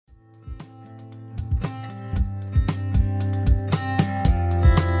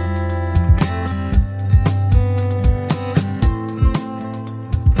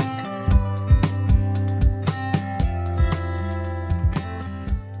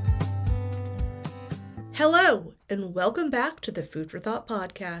Hello, and welcome back to the Food for Thought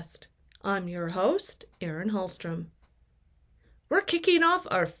podcast. I'm your host, Erin Hallstrom. We're kicking off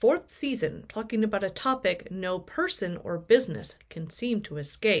our 4th season talking about a topic no person or business can seem to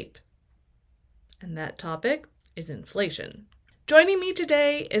escape. And that topic is inflation. Joining me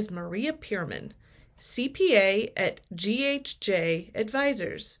today is Maria Pierman, CPA at GHJ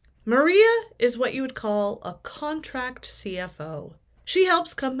Advisors. Maria is what you would call a contract CFO. She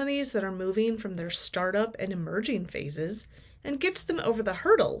helps companies that are moving from their startup and emerging phases and gets them over the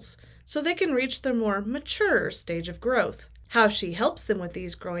hurdles so they can reach their more mature stage of growth. How she helps them with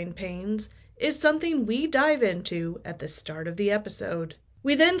these growing pains is something we dive into at the start of the episode.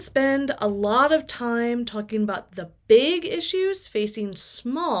 We then spend a lot of time talking about the big issues facing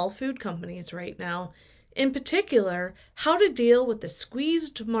small food companies right now, in particular, how to deal with the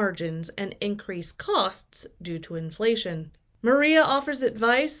squeezed margins and increased costs due to inflation. Maria offers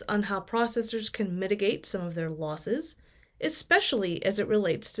advice on how processors can mitigate some of their losses, especially as it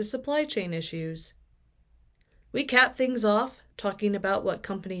relates to supply chain issues. We cap things off talking about what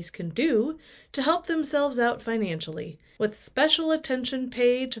companies can do to help themselves out financially, with special attention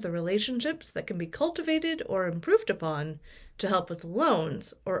paid to the relationships that can be cultivated or improved upon to help with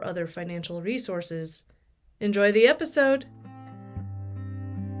loans or other financial resources. Enjoy the episode!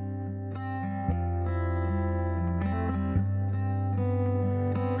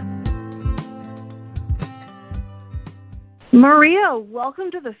 Maria,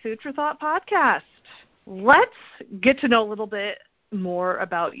 welcome to the Food for Thought podcast. Let's get to know a little bit more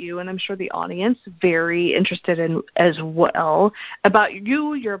about you, and I'm sure the audience is very interested in as well, about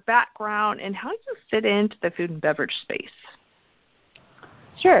you, your background, and how you fit into the food and beverage space.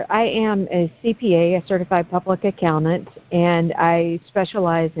 Sure. I am a CPA, a certified public accountant, and I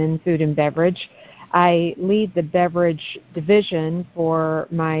specialize in food and beverage. I lead the beverage division for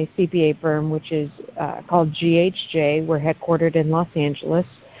my CPA firm, which is called GHJ. We're headquartered in Los Angeles.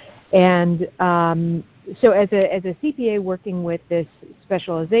 And so as a CPA working with this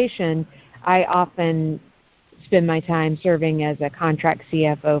specialization, I often spend my time serving as a contract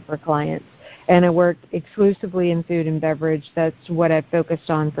CFO for clients. And I work exclusively in food and beverage. That's what I've focused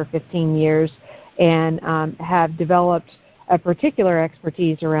on for 15 years and have developed a particular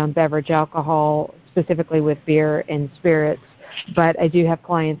expertise around beverage alcohol, specifically with beer and spirits. But I do have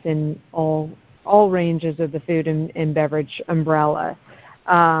clients in all ranges of the food and beverage umbrella.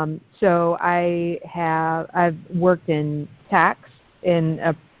 So I've worked in tax in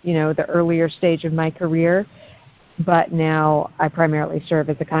the earlier stage of my career, but now I primarily serve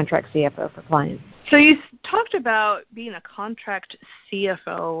as a contract CFO for clients. So you talked about being a contract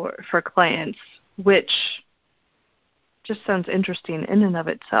CFO for clients, which just sounds interesting in and of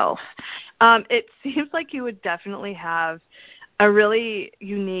itself. It seems like you would definitely have a really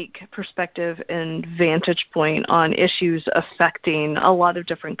unique perspective and vantage point on issues affecting a lot of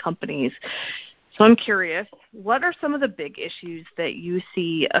different companies. So I'm curious, what are some of the big issues that you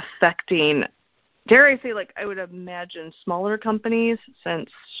see affecting, dare I say, I would imagine smaller companies,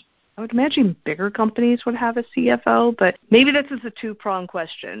 since I would imagine bigger companies would have a CFO, but maybe this is a two-pronged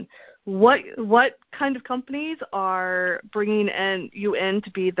question. What kind of companies are bringing you in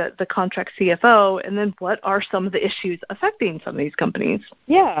to be the contract CFO, and then what are some of the issues affecting some of these companies?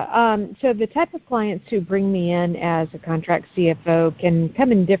 Yeah, so the type of clients who bring me in as a contract CFO can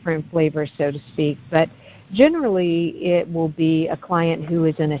come in different flavors, so to speak, but generally it will be a client who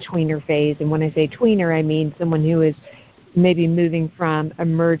is in a tweener phase, and when I say tweener, I mean someone who is maybe moving from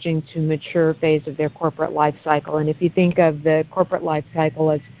emerging to mature phase of their corporate life cycle. And if you think of the corporate life cycle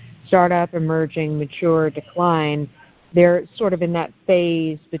as startup, emerging, mature, decline, they're sort of in that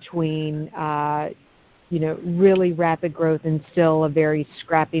phase between, really rapid growth and still a very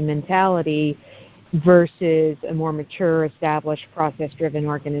scrappy mentality versus a more mature, established, process-driven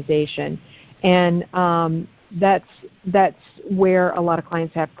organization. And that's where a lot of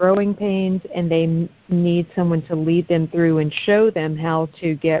clients have growing pains, and they need someone to lead them through and show them how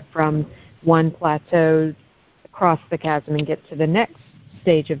to get from one plateau across the chasm and get to the next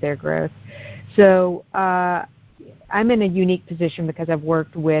stage of their growth. So I'm in a unique position because I've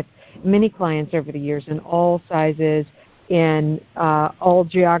worked with many clients over the years in all sizes, in all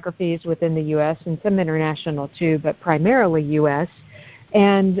geographies within the U.S. and some international too, but primarily U.S.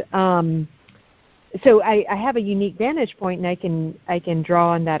 And so I have a unique vantage point, and I can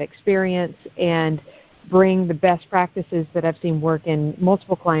draw on that experience and bring the best practices that I've seen work in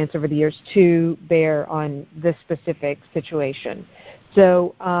multiple clients over the years to bear on this specific situation.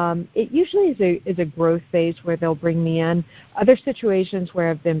 So it usually is a growth phase where they'll bring me in. Other situations where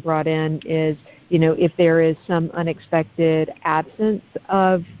I've been brought in is, if there is some unexpected absence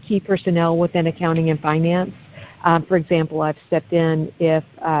of key personnel within accounting and finance. For example, I've stepped in if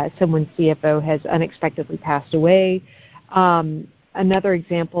someone's CFO has unexpectedly passed away. Another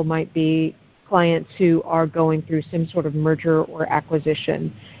example might be clients who are going through some sort of merger or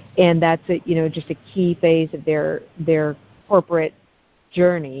acquisition, and that's just a key phase of their corporate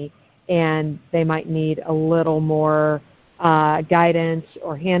journey, and they might need a little more guidance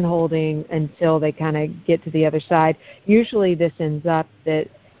or hand-holding until they kind of get to the other side. Usually this ends up that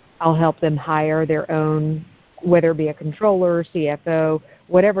I'll help them hire their own, whether it be a controller, CFO,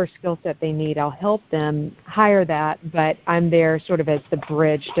 whatever skill set they need, I'll help them hire that, but I'm there sort of as the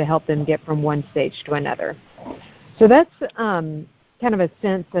bridge to help them get from one stage to another. So that's kind of a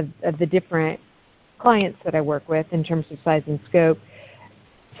sense of the different clients that I work with in terms of size and scope.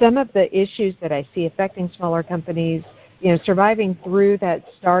 Some of the issues that I see affecting smaller companies, surviving through that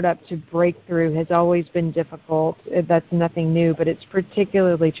startup to breakthrough has always been difficult. That's nothing new, but it's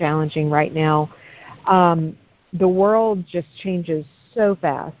particularly challenging right now. The world just changes so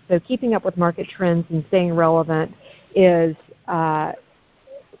fast. So keeping up with market trends and staying relevant is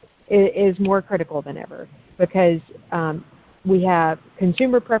more critical than ever, because we have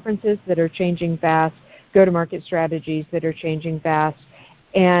consumer preferences that are changing fast, go-to-market strategies that are changing fast,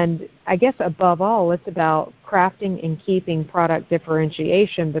 and I guess above all, it's about crafting and keeping product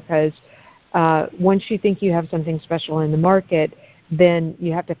differentiation, because once you think you have something special in the market, then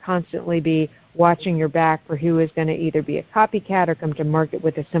you have to constantly be watching your back for who is going to either be a copycat or come to market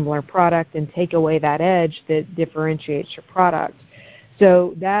with a similar product and take away that edge that differentiates your product.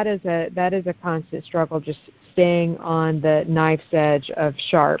 So that is a constant struggle, just staying on the knife's edge of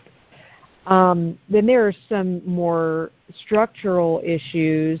sharp. Then there are some more structural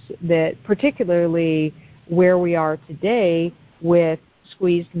issues that, particularly where we are today with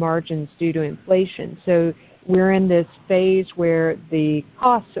squeezed margins due to inflation. So we're in this phase where the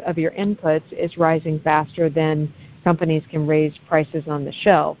cost of your inputs is rising faster than companies can raise prices on the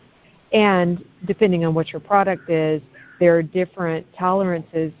shelf. And depending on what your product is, there are different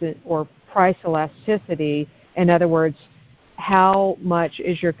tolerances or price elasticity. In other words, how much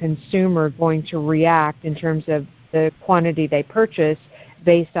is your consumer going to react in terms of the quantity they purchase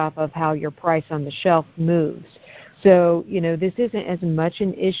based off of how your price on the shelf moves. So, this isn't as much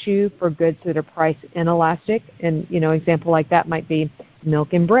an issue for goods that are price inelastic. And, example like that might be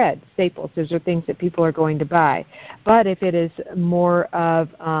milk and bread, staples. Those are things that people are going to buy. But if it is more of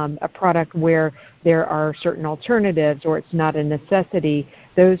a product where there are certain alternatives or it's not a necessity,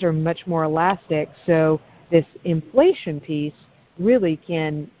 those are much more elastic. So this inflation piece really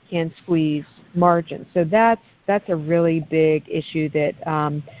can squeeze margins. So that's a really big issue that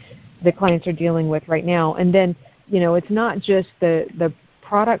the clients are dealing with right now. And then, it's not just the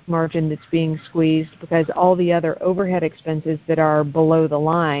product margin that's being squeezed, because all the other overhead expenses that are below the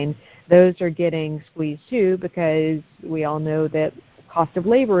line, those are getting squeezed too, because we all know that cost of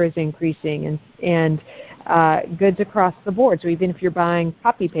labor is increasing and goods across the board. So even if you're buying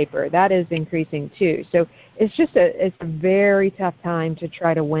copy paper, that is increasing too. So it's a very tough time to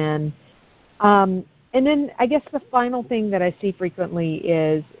try to win. And then I guess the final thing that I see frequently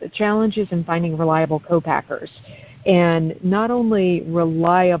is challenges in finding reliable co-packers. And not only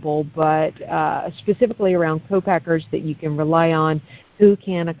reliable, but specifically around co-packers that you can rely on who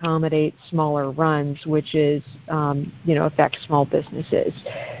can accommodate smaller runs, which is, affects small businesses.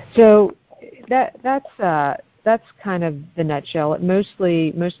 So that's kind of the nutshell. Most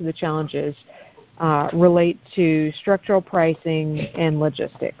of the challenges relate to structural pricing and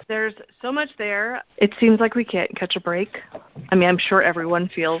logistics. There's so much there. It seems like we can't catch a break. I mean, I'm sure everyone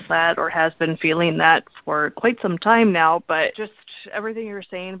feels that or has been feeling that for quite some time now, but just everything you're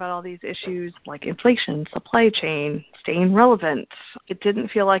saying about all these issues like inflation, supply chain, staying relevant, it didn't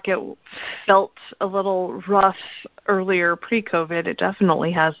feel like it felt a little rough earlier pre-COVID. It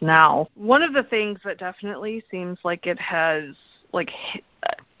definitely has now. One of the things that definitely seems like it has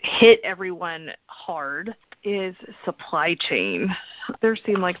hit everyone hard is supply chain. There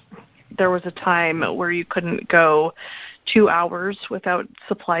seemed like there was a time where you couldn't go 2 hours without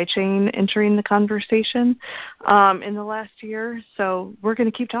supply chain entering the conversation in the last year. So we're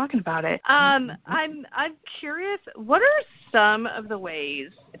going to keep talking about it. I'm curious, what are some of the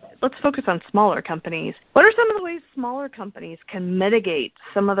ways, let's focus on smaller companies, what are some of the ways smaller companies can mitigate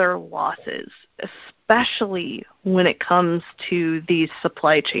some of their losses, especially when it comes to these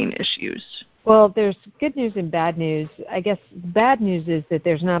supply chain issues? Well, there's good news and bad news. I guess bad news is that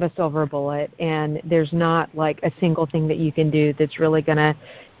there's not a silver bullet, and there's not like a single thing that you can do that's really going to,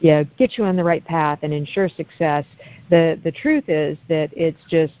 get you on the right path and ensure success. The truth is that it's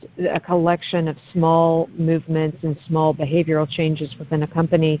just a collection of small movements and small behavioral changes within a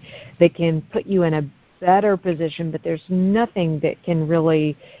company that can put you in a better position, but there's nothing that can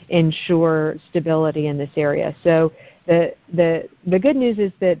really ensure stability in this area. So the good news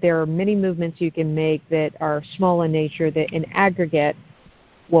is that there are many movements you can make that are small in nature that in aggregate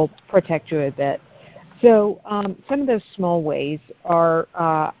will protect you a bit. So some of those small ways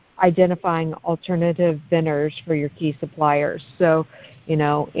are identifying alternative vendors for your key suppliers. So,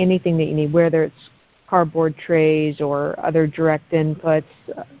 anything that you need, whether it's cardboard trays or other direct inputs,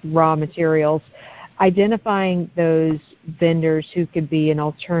 raw materials, identifying those vendors who could be an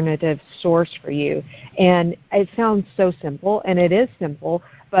alternative source for you. And it sounds so simple, and it is simple,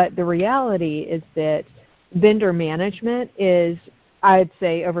 but the reality is that vendor management is, I'd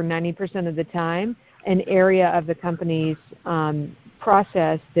say, over 90% of the time, an area of the company's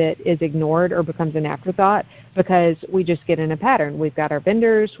process that is ignored or becomes an afterthought because we just get in a pattern. We've got our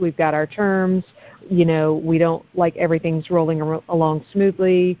vendors, we've got our terms, we don't like everything's rolling along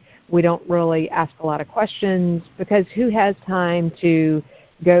smoothly. We don't really ask a lot of questions because who has time to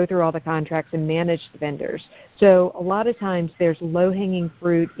go through all the contracts and manage the vendors? So a lot of times there's low-hanging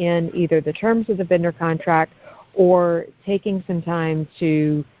fruit in either the terms of the vendor contract or taking some time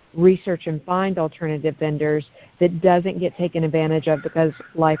to research and find alternative vendors that doesn't get taken advantage of because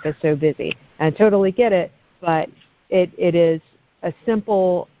life is so busy. And I totally get it, but it is a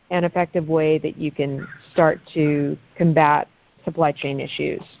simple and effective way that you can start to combat supply chain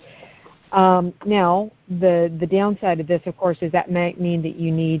issues. Now, the downside of this, of course, is that might mean that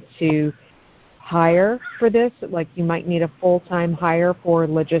you need to hire for this, like you might need a full-time hire for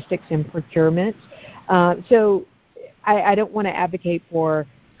logistics and procurement. So I don't want to advocate for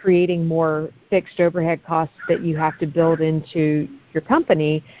creating more fixed overhead costs that you have to build into your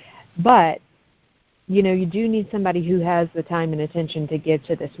company, but you do need somebody who has the time and attention to give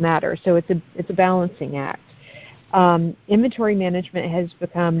to this matter. So it's a balancing act. Inventory management has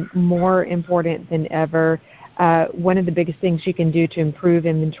become more important than ever. One of the biggest things you can do to improve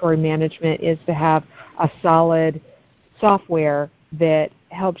inventory management is to have a solid software that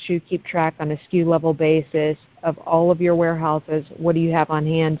helps you keep track on a SKU level basis of all of your warehouses. What do you have on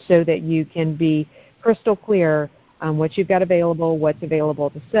hand so that you can be crystal clear on what you've got available, what's available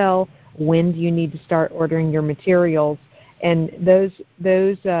to sell, when do you need to start ordering your materials. And those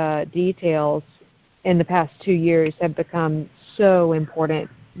details in the past 2 years have become so important,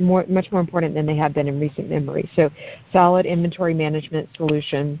 much more important than they have been in recent memory. So solid inventory management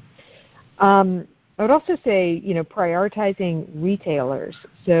solution. I would also say, prioritizing retailers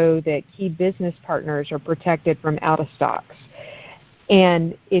so that key business partners are protected from out of stocks.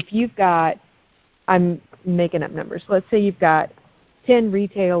 And if you've got, I'm making up numbers, let's say you've got 10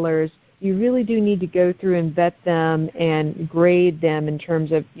 retailers, you really do need to go through and vet them and grade them in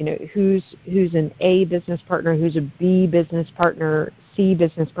terms of, who's an A business partner, who's a B business partner, C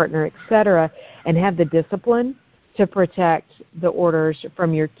business partner, et cetera, and have the discipline to protect the orders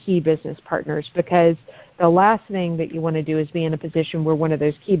from your key business partners, because the last thing that you want to do is be in a position where one of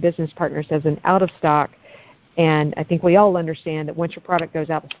those key business partners has an out of stock. And I think we all understand that once your product goes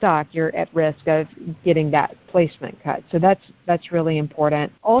out of stock, you're at risk of getting that placement cut. So that's really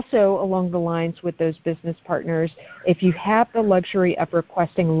important. Also, along the lines with those business partners, if you have the luxury of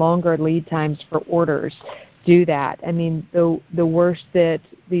requesting longer lead times for orders, do that. I mean, the worst that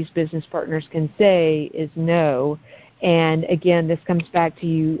these business partners can say is no. And again, this comes back to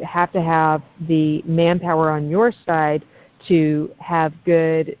you have to have the manpower on your side to have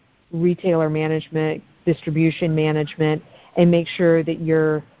good retailer management, distribution management, and make sure that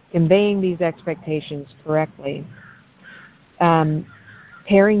you're conveying these expectations correctly.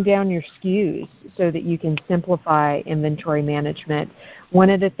 Paring down your SKUs so that you can simplify inventory management.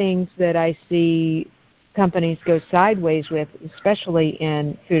 One of the things that I see companies go sideways with, especially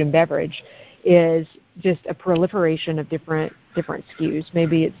in food and beverage, is just a proliferation of different SKUs.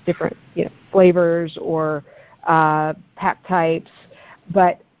 Maybe it's different flavors or pack types,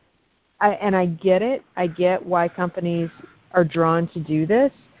 but I get it. I get why companies are drawn to do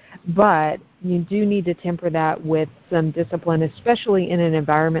this, but you do need to temper that with some discipline, especially in an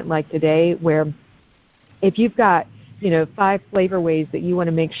environment like today where if you've got 5 flavorways that you want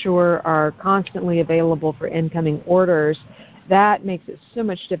to make sure are constantly available for incoming orders, that makes it so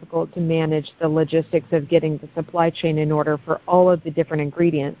much difficult to manage the logistics of getting the supply chain in order for all of the different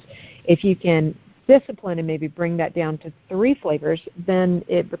ingredients. If you can discipline and maybe bring that down to 3 flavors, then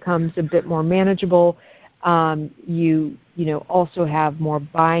it becomes a bit more manageable. You also have more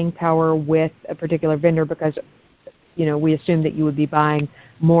buying power with a particular vendor because, we assume that you would be buying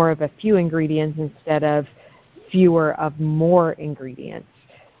more of a few ingredients instead of fewer of more ingredients.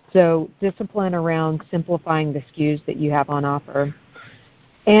 So discipline around simplifying the SKUs that you have on offer.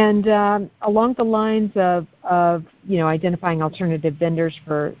 And along the lines of identifying alternative vendors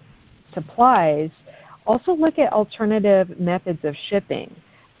for supplies, also look at alternative methods of shipping.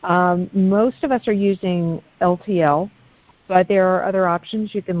 Most of us are using LTL, but there are other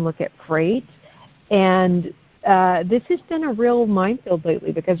options. You can look at freight. And this has been a real minefield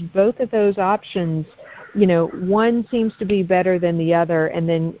lately because both of those options, one seems to be better than the other, and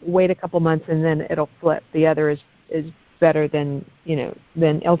then wait a couple months and then it'll flip. The other is better than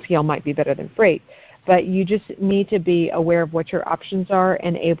LTL might be better than freight. But you just need to be aware of what your options are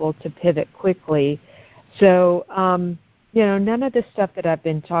and able to pivot quickly. So, none of the stuff that I've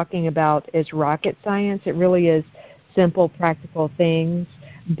been talking about is rocket science. It really is simple, practical things.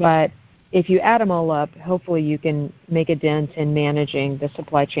 But if you add them all up, hopefully you can make a dent in managing the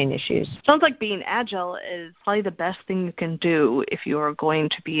supply chain issues. Sounds like being agile is probably the best thing you can do if you are going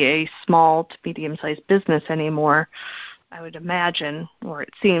to be a small to medium-sized business anymore. I would imagine, or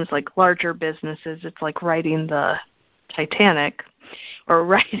it seems like larger businesses, it's like riding the Titanic or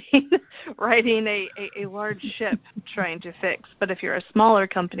riding a large ship trying to fix. But if you're a smaller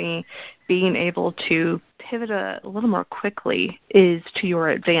company, being able to pivot a little more quickly is to your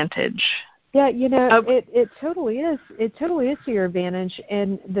advantage. Yeah, it totally is. It totally is to your advantage.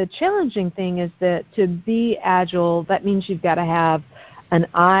 And the challenging thing is that to be agile, that means you've got to have an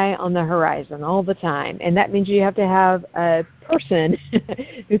eye on the horizon all the time. And that means you have to have a person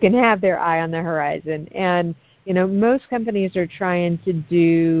who can have their eye on the horizon. And most companies are trying to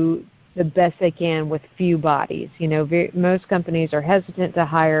do the best they can with few bodies. Most companies are hesitant to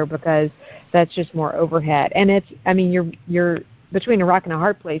hire because that's just more overhead. And you're between a rock and a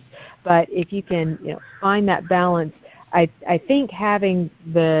hard place. But if you can, find that balance, I think having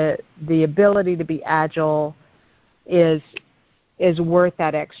the ability to be agile is worth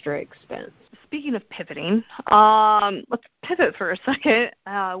that extra expense. Speaking of pivoting, let's pivot for a second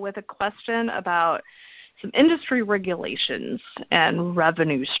with a question about some industry regulations and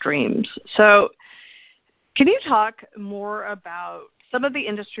revenue streams. So can you talk more about some of the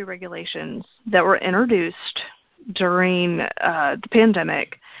industry regulations that were introduced during the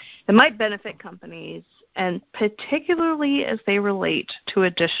pandemic that might benefit companies, and particularly as they relate to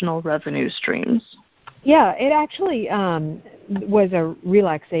additional revenue streams? Yeah, it actually was a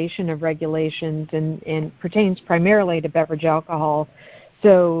relaxation of regulations and pertains primarily to beverage alcohol.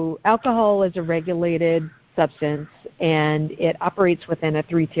 So alcohol is a regulated substance, and it operates within a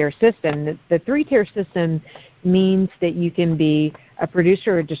 3-tier system. The 3-tier system means that you can be a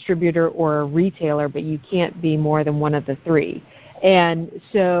producer, a distributor, or a retailer, but you can't be more than one of the 3. And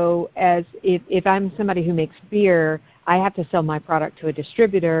so if I'm somebody who makes beer, I have to sell my product to a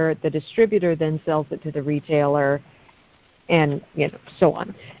distributor. The distributor then sells it to the retailer, and so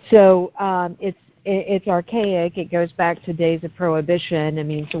on. So it's archaic. It goes back to days of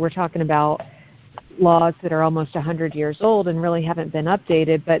Prohibition. So we're talking about laws that are almost 100 years old and really haven't been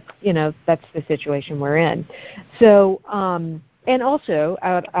updated, but that's the situation we're in. So and also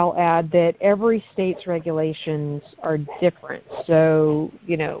I'll add that every state's regulations are different. So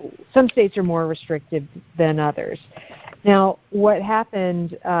some states are more restrictive than others. Now, what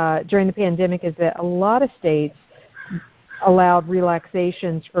happened during the pandemic is that a lot of states allowed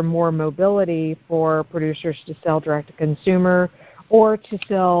relaxations for more mobility for producers to sell direct to consumer or to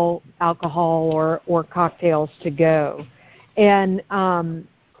sell alcohol or cocktails to go. And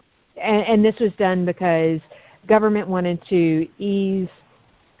this was done because government wanted to ease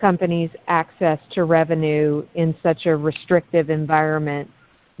companies' access to revenue in such a restrictive environment,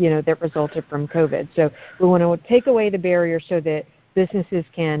 that resulted from COVID. So we want to take away the barrier so that businesses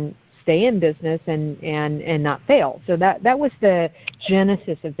can stay in business and not fail. So that was the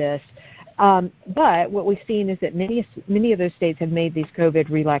genesis of this. But what we've seen is that many of those states have made these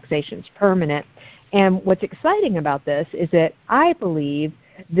COVID relaxations permanent. And what's exciting about this is that I believe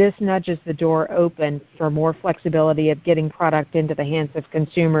this nudges the door open for more flexibility of getting product into the hands of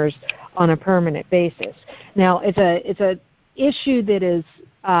consumers on a permanent basis. Now, it's a issue that is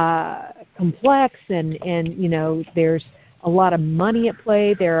complex, and there's a lot of money at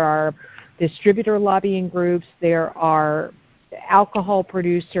play. There are distributor lobbying groups. There are alcohol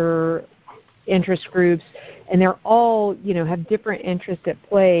producer interest groups, and they're all, have different interests at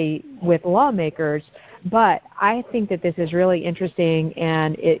play with lawmakers. But I think that this is really interesting,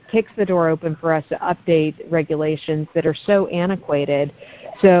 and it kicks the door open for us to update regulations that are so antiquated.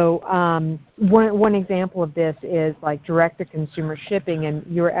 So one example of this is like direct-to-consumer shipping, and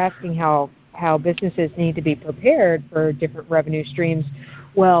you were asking how businesses need to be prepared for different revenue streams.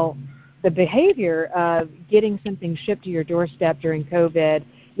 Well, the behavior of getting something shipped to your doorstep during COVID,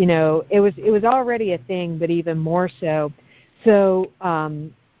 it was already a thing, but even more so. So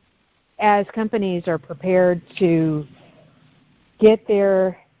as companies are prepared to get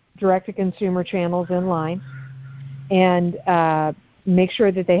their direct-to-consumer channels in line and make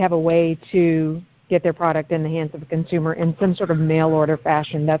sure that they have a way to get their product in the hands of a consumer in some sort of mail-order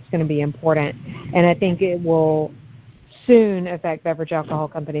fashion, that's going to be important. And I think it will soon affect beverage alcohol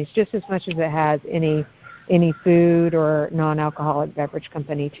companies just as much as it has any food or non-alcoholic beverage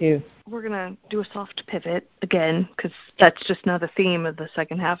company too. We're going to do a soft pivot again because that's just now the theme of the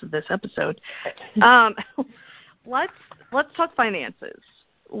second half of this episode. Let's talk finances.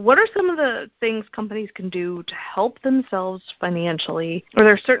 What are some of the things companies can do to help themselves financially? Are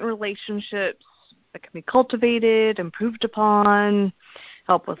there certain relationships that can be cultivated, improved upon,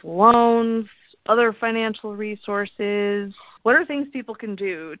 help with loans, other financial resources? What are things people can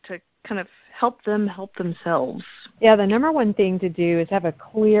do to kind of help themselves? Yeah, the number one thing to do is have a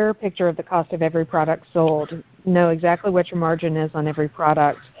clear picture of the cost of every product sold. Know exactly what your margin is on every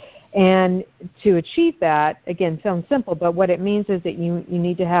product. And to achieve that, again, sounds simple, but what it means is that you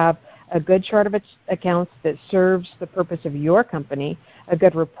need to have a good chart of accounts that serves the purpose of your company, a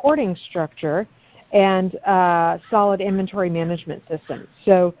good reporting structure, and solid inventory management systems.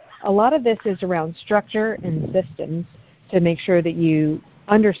 So a lot of this is around structure and systems to make sure that you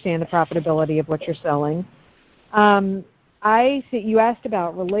understand the profitability of what you're selling. I see you asked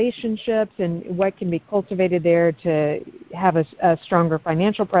about relationships and what can be cultivated there to have a stronger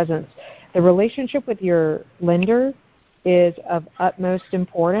financial presence. The relationship with your lender is of utmost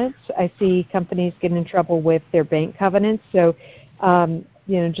importance. I see companies get in trouble with their bank covenants. So,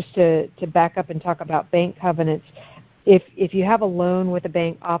 just to back up and talk about bank covenants, if you have a loan with a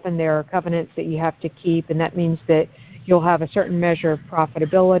bank, often there are covenants that you have to keep, and that means that you'll have a certain measure of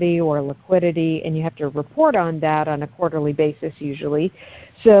profitability or liquidity, and you have to report on that on a quarterly basis usually.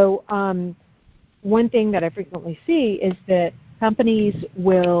 So one thing that I frequently see is that companies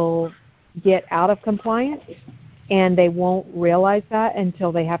will get out of compliance, and they won't realize that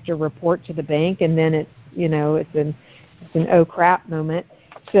until they have to report to the bank, and then it's an oh crap moment.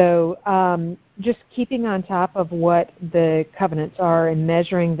 So just keeping on top of what the covenants are and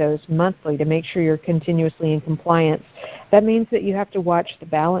measuring those monthly to make sure you're continuously in compliance. That means that you have to watch the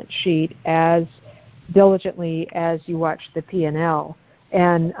balance sheet as diligently as you watch the P&L.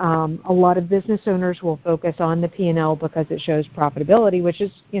 And a lot of business owners will focus on the P&L because it shows profitability, which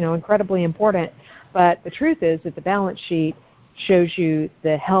is incredibly important. But the truth is that the balance sheet shows you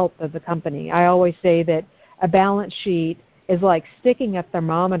the health of the company. I always say that a balance sheet is like sticking a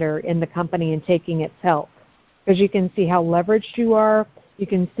thermometer in the company and taking its health, because you can see how leveraged you are, you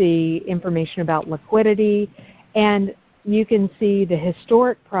can see information about liquidity, and you can see the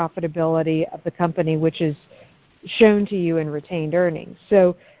historic profitability of the company, which is shown to you in retained earnings.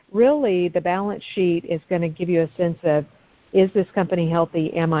 So really the balance sheet is going to give you a sense of, is this company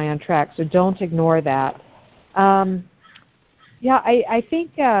healthy? Am I on track? So don't ignore that. I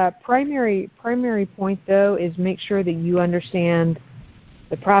think primary point, though, is make sure that you understand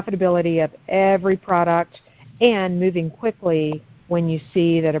the profitability of every product and moving quickly when you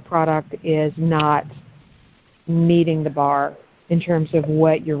see that a product is not meeting the bar in terms of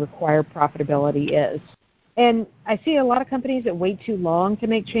what your required profitability is. And I see a lot of companies that wait too long to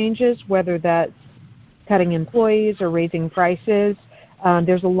make changes, whether that's cutting employees or raising prices.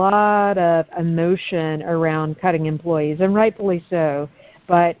 There's a lot of emotion around cutting employees, and rightfully so,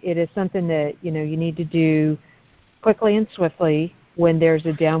 but it is something that you need to do quickly and swiftly when there's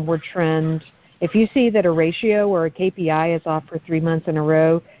a downward trend. If you see that a ratio or a KPI is off for 3 months in a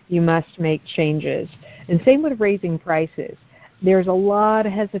row, you must make changes. And same with raising prices. There's a lot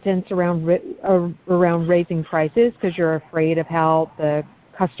of hesitance around raising prices because you're afraid of how the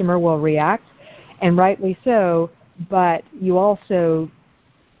customer will react, and rightly so. But you also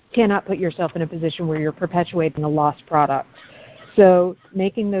cannot put yourself in a position where you're perpetuating a lost product. So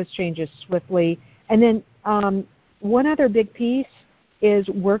making those changes swiftly. And then one other big piece is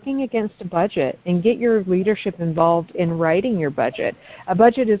working against a budget and get your leadership involved in writing your budget. A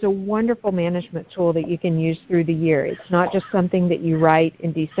budget is a wonderful management tool that you can use through the year. It's not just something that you write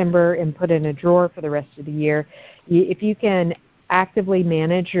in December and put in a drawer for the rest of the year. If you can actively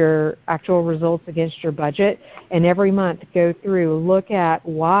manage your actual results against your budget, and every month go through, look at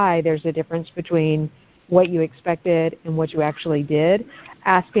why there's a difference between what you expected and what you actually did,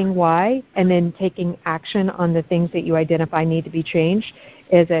 asking why, and then taking action on the things that you identify need to be changed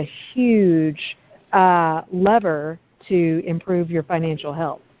is a huge lever to improve your financial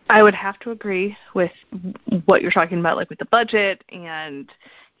health. I would have to agree with what you're talking about, like with the budget. And,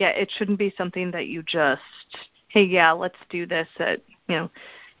 yeah, it shouldn't be something that you just, hey, yeah, let's do this at,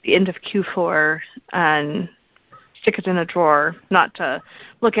 the end of Q4 and stick it in a drawer, not to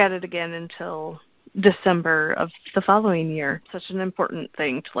look at it again until December of the following year. Such an important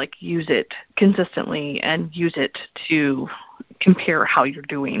thing to use it consistently and use it to compare how you're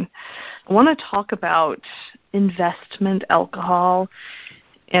doing. I want to talk about investment alcohol,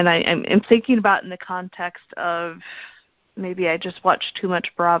 and I'm thinking about in the context of maybe I just watched too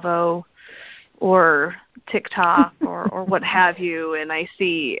much Bravo or TikTok or what have you, and I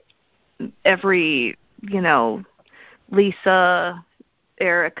see every, Lisa,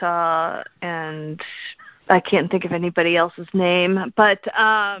 Erica, and I can't think of anybody else's name, but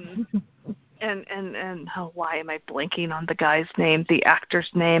and why am I blanking on the guy's name, the actor's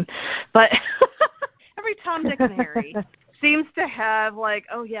name? But every Tom, Dick, and Harry seems to have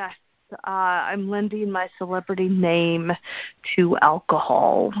oh yes, I'm lending my celebrity name to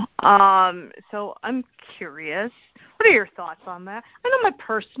alcohol. So I'm curious, what are your thoughts on that? I know my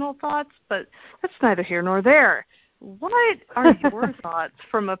personal thoughts, but that's neither here nor there. What are your thoughts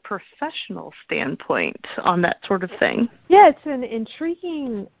from a professional standpoint on that sort of thing? Yeah, it's an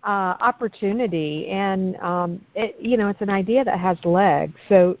intriguing opportunity, and it's an idea that has legs.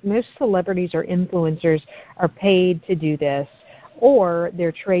 So most celebrities or influencers are paid to do this, or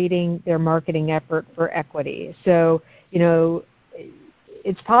they're trading their marketing effort for equity. So,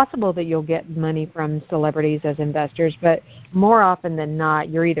 it's possible that you'll get money from celebrities as investors, but more often than not,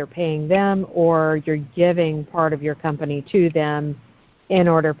 you're either paying them or you're giving part of your company to them in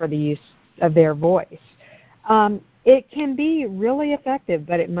order for the use of their voice. It can be really effective,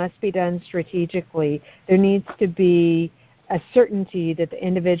 but it must be done strategically. There needs to be a certainty that the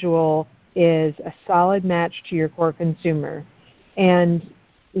individual is a solid match to your core consumer. And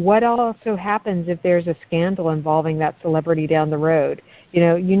what also happens if there's a scandal involving that celebrity down the road?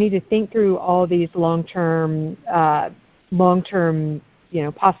 You need to think through all these long-term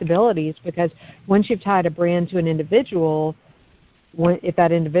possibilities, because once you've tied a brand to an individual, if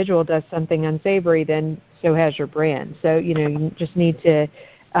that individual does something unsavory, then so has your brand. So, you just need to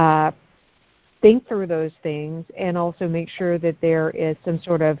think through those things and also make sure that there is some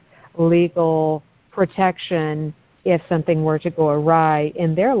sort of legal protection if something were to go awry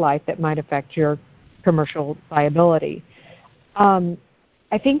in their life that might affect your commercial viability.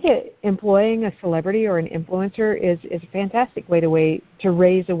 I think that employing a celebrity or an influencer is a fantastic way to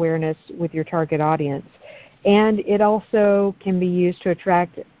raise awareness with your target audience. And it also can be used to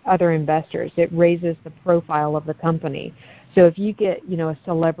attract other investors. It raises the profile of the company. So if you get, a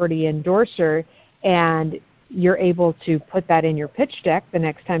celebrity endorser and you're able to put that in your pitch deck the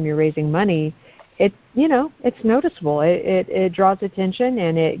next time you're raising money, it's noticeable. It draws attention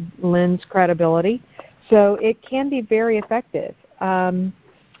and it lends credibility. So it can be very effective.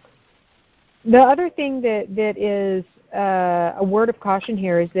 The other thing that is a word of caution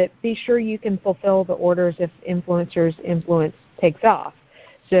here is that be sure you can fulfill the orders if influencers' influence takes off.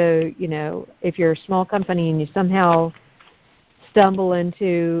 So, if you're a small company and you somehow stumble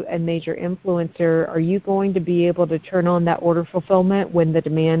into a major influencer, are you going to be able to turn on that order fulfillment when the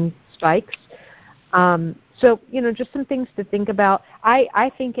demand spikes? So, just some things to think about.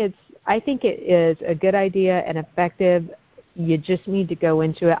 I think it is a good idea and effective. You just need to go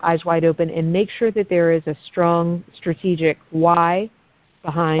into it eyes wide open and make sure that there is a strong strategic why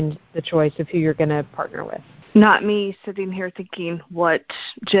behind the choice of who you're going to partner with. Not me sitting here thinking what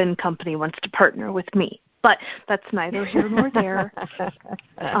Jen Company wants to partner with me, but that's neither here nor there.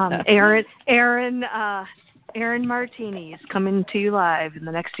 Aaron Martini is coming to you live in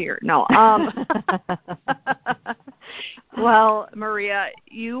the next year. No. Well, Maria,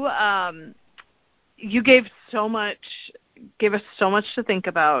 you gave us so much to think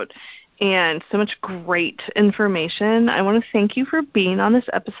about and so much great information. I want to thank you for being on this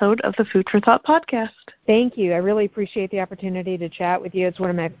episode of the Food for Thought podcast. Thank you. I really appreciate the opportunity to chat with you. It's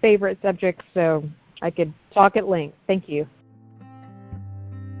one of my favorite subjects, so I could talk at length. Thank you.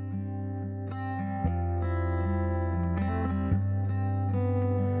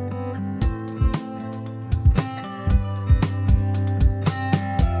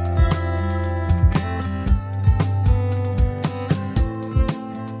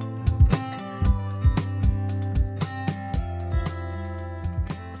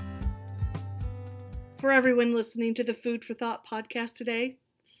 For everyone listening to the Food for Thought podcast today,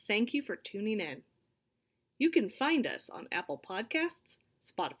 thank you for tuning in. You can find us on Apple Podcasts,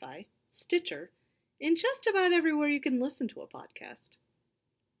 Spotify, Stitcher, and just about everywhere you can listen to a podcast.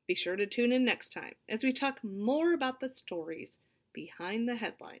 Be sure to tune in next time as we talk more about the stories behind the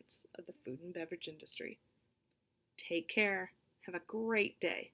headlines of the food and beverage industry. Take care. Have a great day.